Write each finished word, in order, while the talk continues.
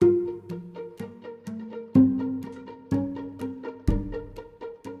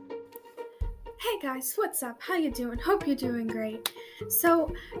guys, what's up? How you doing? Hope you're doing great.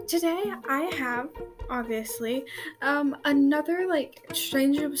 So today I have, obviously, another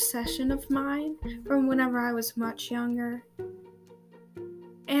strange obsession of mine from whenever I was much younger.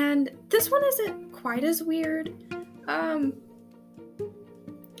 And this one isn't quite as weird, but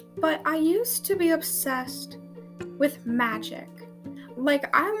I used to be obsessed with magic.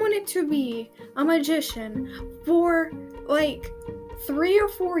 I wanted to be a magician for 3 or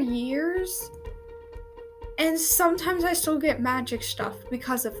 4 years. And sometimes I still get magic stuff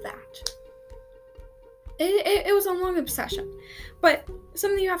because of that. It was a long obsession. But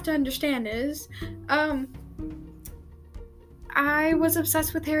something you have to understand is, I was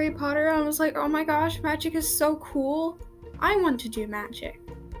obsessed with Harry Potter. I was like, oh my gosh, magic is so cool. I want to do magic.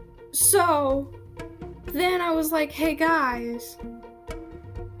 So then I was like, hey guys,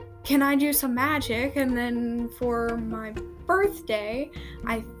 can I do some magic? And then for my birthday,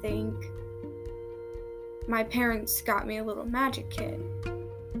 I think my parents got me a little magic kit,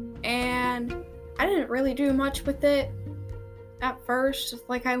 and I didn't really do much with it at first.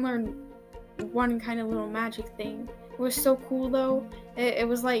 I learned one kind of little magic thing. It was so cool though. It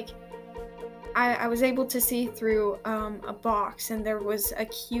was I was able to see through a box, and there was a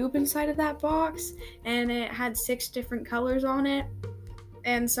cube inside of that box, and it had 6 different colors on it,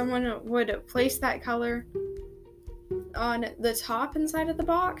 and someone would place that color on the top inside of the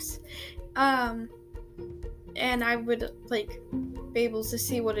box, and I would be able to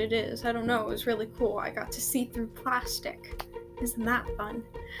see what it is. I don't know, it was really cool. I got to see through plastic. Isn't that fun?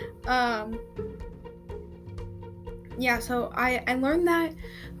 Yeah, so I learned that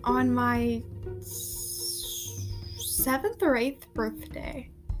on my 7th or 8th birthday.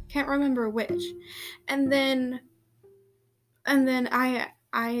 Can't remember which. And then I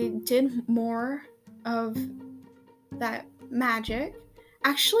did more of that magic.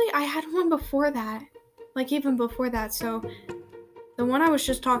 Actually, I had one before that. Even before that. So the one I was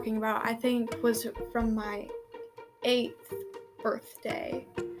just talking about, I think, was from my 8th birthday.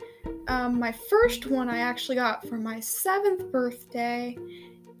 My first one I actually got for my 7th birthday,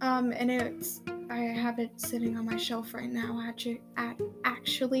 and I have it sitting on my shelf right now.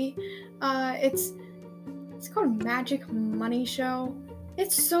 Actually, it's called Magic Money Show.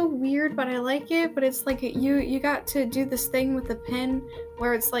 It's so weird, but I like it. But it's you got to do this thing with the pin,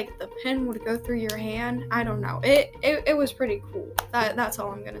 where it's the pin would go through your hand. I don't know. It was pretty cool. That's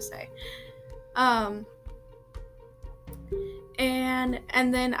all I'm gonna say. And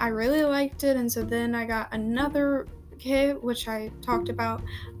then I really liked it, and so then I got another kit, which I talked about,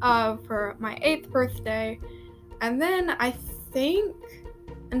 for my 8th birthday, and then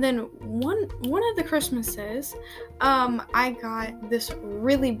one of the Christmases, I got this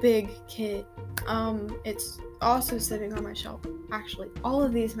really big kit. It's also sitting on my shelf. Actually, all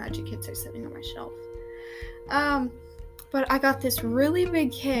of these magic kits are sitting on my shelf. But I got this really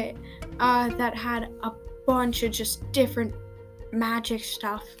big kit, that had a bunch of just different magic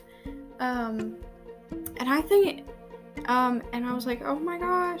stuff. And I think, and I was like, oh my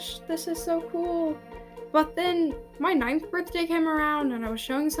gosh, this is so cool. But then my 9th birthday came around, and I was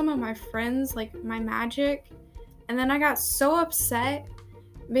showing some of my friends my magic, and then I got so upset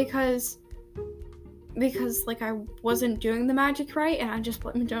because I wasn't doing the magic right, and I just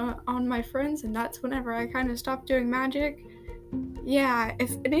blamed it on my friends, and that's whenever I kind of stopped doing magic. Yeah,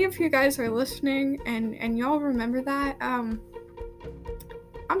 if any of you guys are listening and y'all remember that, I'm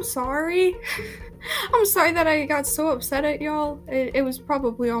sorry. I'm sorry that I got so upset at y'all. It was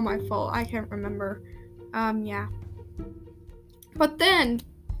probably all my fault. I can't remember. Yeah. But then,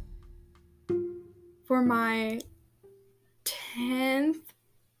 for my 10th,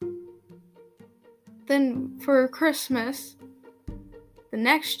 then for Christmas, the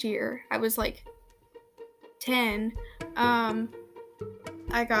next year, I was 10,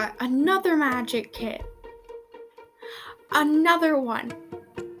 I got another magic kit. Another one.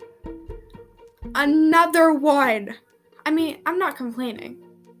 I mean, I'm not complaining.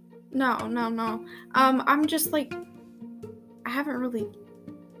 No. I'm just I haven't really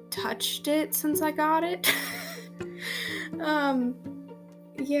touched it since I got it.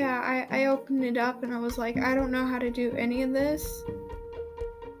 Yeah, I opened it up and I was like, I don't know how to do any of this.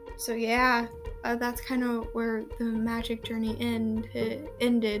 So yeah, that's kind of where the magic journey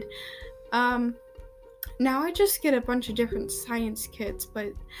ended. Now I just get a bunch of different science kits,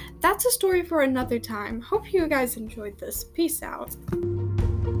 but that's a story for another time. Hope you guys enjoyed this. Peace out.